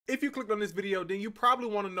If you clicked on this video, then you probably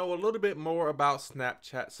want to know a little bit more about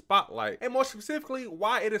Snapchat Spotlight, and more specifically,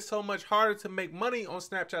 why it is so much harder to make money on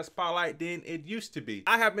Snapchat Spotlight than it used to be.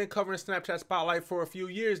 I have been covering Snapchat Spotlight for a few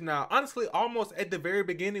years now. Honestly, almost at the very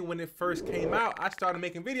beginning when it first came out, I started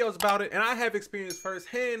making videos about it, and I have experienced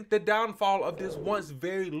firsthand the downfall of this once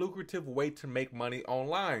very lucrative way to make money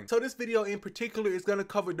online. So this video in particular is going to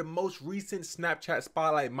cover the most recent Snapchat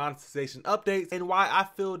Spotlight monetization updates and why I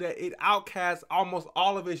feel that it outcasts almost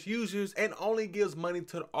all of its users and only gives money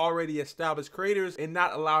to already established creators and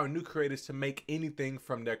not allowing new creators to make anything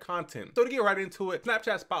from their content. So to get right into it,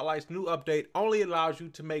 Snapchat Spotlight's new update only allows you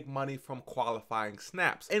to make money from qualifying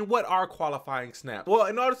snaps. And what are qualifying snaps? Well,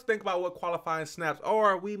 in order to think about what qualifying snaps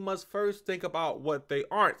are, we must first think about what they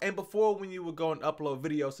aren't. And before, when you would go and upload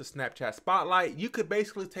videos to Snapchat Spotlight, you could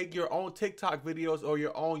basically take your own TikTok videos or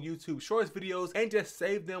your own YouTube Shorts videos and just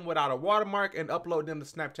save them without a watermark and upload them to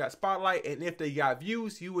Snapchat Spotlight, and if they got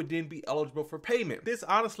views, you would then be eligible for payment. This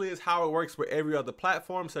honestly is how it works with every other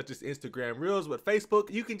platform, such as Instagram Reels with Facebook.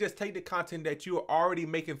 You can just take the content that you are already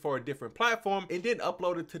making for a different platform and then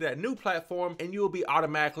upload it to that new platform, and you will be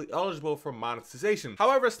automatically eligible for monetization.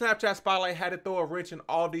 However, Snapchat Spotlight had to throw a wrench in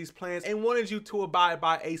all these plans and wanted you to abide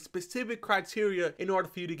by a specific criteria in order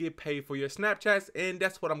for you to get paid for your Snapchats, and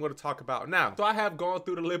that's what I'm going to talk about now. So I have gone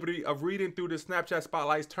through the liberty of reading through the Snapchat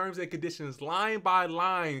Spotlight's terms and conditions line by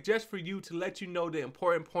line just for you to let you know the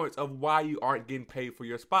important points of why you aren't getting paid for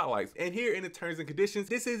your spotlights. And here in the terms and conditions,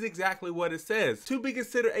 this is exactly what it says. To be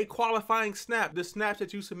considered a qualifying snap, the snaps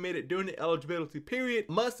that you submitted during the eligibility period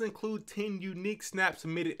must include 10 unique snaps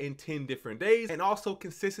submitted in 10 different days, and also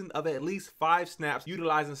consisting of at least 5 snaps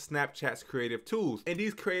utilizing Snapchat's creative tools. And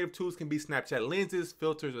these creative tools can be Snapchat lenses,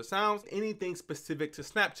 filters, or sounds, anything specific to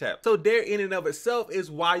Snapchat. So there in and of itself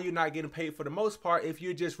is why you're not getting paid for the most part if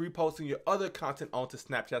you're just reposting your other content onto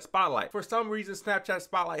Snapchat Spotlight. For some reason, Snapchat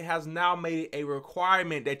Spotlight has now made it a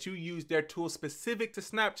requirement that you use their tools specific to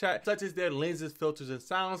Snapchat, such as their lenses, filters, and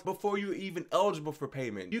sounds, before you're even eligible for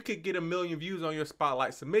payment. You could get 1 million views on your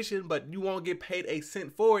Spotlight submission, but you won't get paid a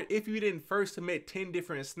cent for it if you didn't first submit 10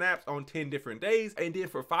 different snaps on 10 different days, and then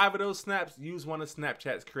for 5 of those snaps, use one of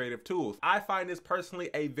Snapchat's creative tools. I find this personally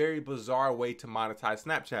a very bizarre way to monetize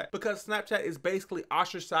Snapchat, because Snapchat is basically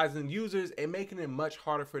ostracizing users and making it much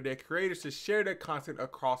harder for their creators to share their content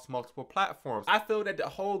across multiple platforms. I feel that the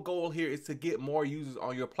whole goal here is to get more users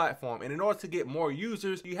on your platform, and in order to get more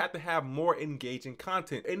users, you have to have more engaging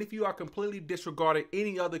content. And if you are completely disregarding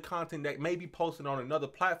any other content that may be posted on another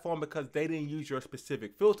platform because they didn't use your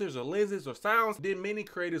specific filters or lenses or sounds, then many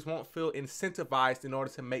creators won't feel incentivized in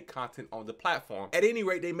order to make content on the platform. At any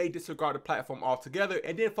rate, they may disregard the platform altogether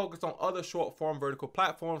and then focus on other short form vertical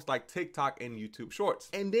platforms like TikTok and YouTube Shorts.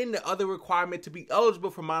 And then the other requirement to be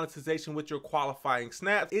eligible for monetization with your qualifying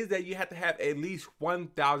snaps is that you have to have at least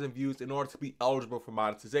 1,000 views in order to be eligible for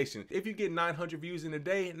monetization. If you get 900 views in a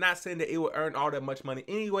day, not saying that it will earn all that much money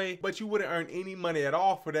anyway, but you wouldn't earn any money at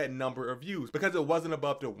all for that number of views because it wasn't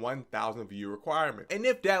above the 1,000 view requirement. And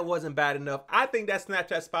if that wasn't bad enough, I think that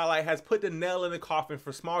Snapchat Spotlight has put the nail in the coffin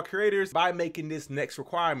for small creators by making this next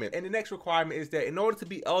requirement. And the next requirement is that in order to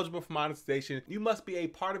be eligible for monetization, you must be a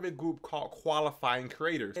part of a group called qualifying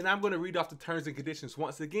creators. And I'm going to read off the terms and conditions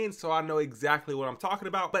once again so I know exactly what I'm talking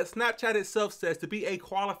about. But Snapchat itself says to be a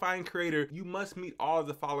qualifying creator, you must meet all of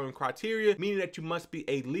the following criteria, meaning that you must be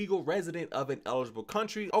a legal resident of an eligible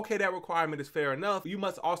country. Okay, that requirement is fair enough. You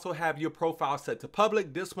must also have your profile set to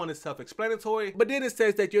public. This one is self-explanatory. But then it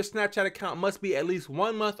says that your Snapchat account must be at least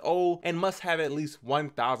 1 month old and must have at least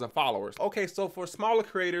 1,000 followers. Okay, so for smaller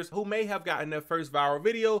creators who may have gotten their first viral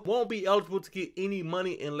video, won't be eligible to get any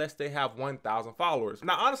money unless they have 1,000 followers.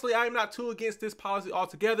 Now, honestly, I am not too against this policy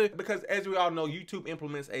altogether because, as we all know, YouTube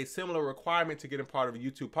implements a similar requirement to get a part of a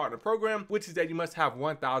YouTube partner program, which is that you must have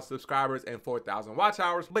 1,000 subscribers and 4,000 watch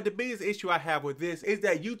hours. But the biggest issue I have with this is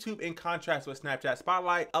that YouTube, in contrast with Snapchat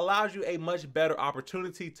Spotlight, allows you a much better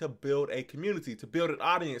opportunity to build a community, to build an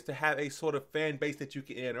audience, to have a sort of fan base that you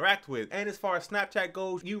can interact with. And as far as Snapchat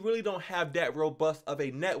goes, you really don't have that robust of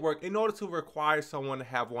a network in order to require someone to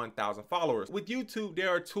have 1,000 followers. With YouTube, there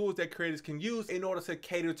are tools that creators can use in order to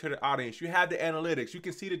cater to the audience. You have the analytics, you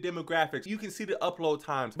can see the demographics, you can see the upload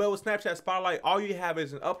times. But with Snapchat Spotlight, all you have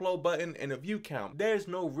is an upload button and a view count. There's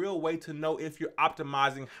no real way to know if you're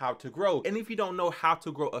optimizing how to grow. And if you don't know how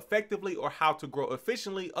to grow effectively or how to grow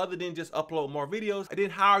efficiently other than just upload more videos, then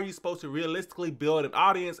how are you supposed to realistically build an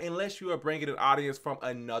audience unless you are bringing an audience from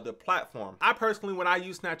another platform? I personally, when I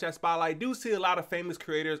use Snapchat Spotlight, do see a lot of famous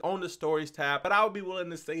creators on the stories tab, but I would be willing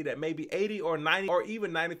to say that maybe 80 or 90 or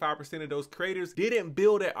even 95% of those creators didn't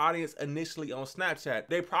build their audience initially on Snapchat.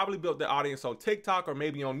 They probably built their audience on TikTok or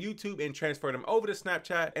maybe on YouTube and transferred them Instagram over to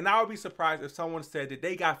Snapchat, and I would be surprised if someone said that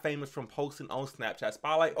they got famous from posting on Snapchat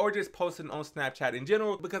Spotlight or just posting on Snapchat in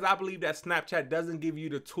general, because I believe that Snapchat doesn't give you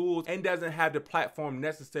the tools and doesn't have the platform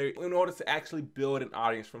necessary in order to actually build an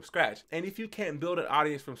audience from scratch. And if you can't build an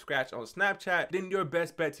audience from scratch on Snapchat, then your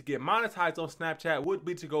best bet to get monetized on Snapchat would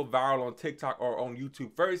be to go viral on TikTok or on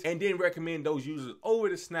YouTube first, and then recommend those users over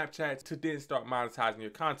to Snapchat to then start monetizing your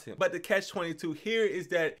content. But the catch-22 here is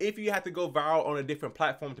that if you have to go viral on a different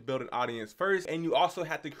platform to build an audience first, and you also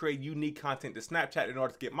have to create unique content to Snapchat in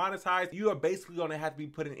order to get monetized, you are basically going to have to be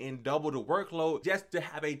putting in double the workload just to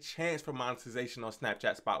have a chance for monetization on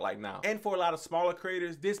Snapchat Spotlight now. And for a lot of smaller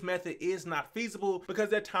creators, this method is not feasible because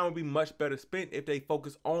their time would be much better spent if they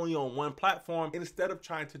focus only on one platform instead of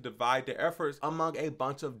trying to divide their efforts among a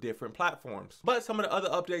bunch of different platforms. But some of the other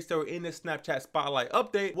updates that were in this Snapchat Spotlight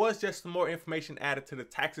update was just some more information added to the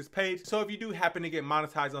taxes page. So if you do happen to get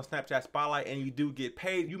monetized on Snapchat Spotlight and you do get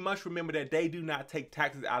paid, you must remember that they do not take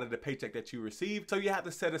taxes out of the paycheck that you receive. So you have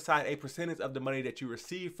to set aside a percentage of the money that you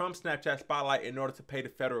receive from Snapchat Spotlight in order to pay the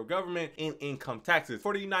federal government in income taxes.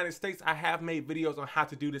 For the United States, I have made videos on how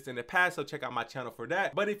to do this in the past, so check out my channel for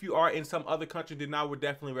that. But if you are in some other country, then I would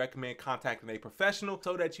definitely recommend contacting a professional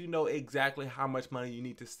so that you know exactly how much money you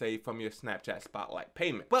need to save from your Snapchat Spotlight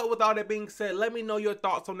payment. But with all that being said, let me know your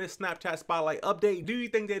thoughts on this Snapchat Spotlight update. Do you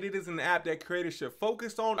think that it is an app that creators should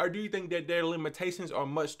focus on, or do you think that their limitations are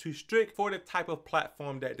much too strict for the type of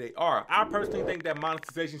platform that they are? I personally think that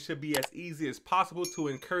monetization should be as easy as possible to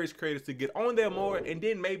encourage creators to get on there more, and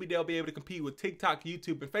then maybe they'll be able to compete with TikTok,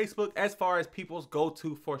 YouTube, and Facebook as far as people's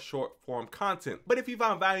go-to for short form content. But if you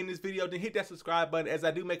found value in this video, then hit that subscribe button, as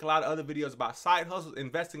I do make a lot of other videos about side hustles,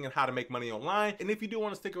 investing, and how to make money online. And if you do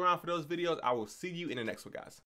want to stick around for those videos, I will see you in the next one, guys.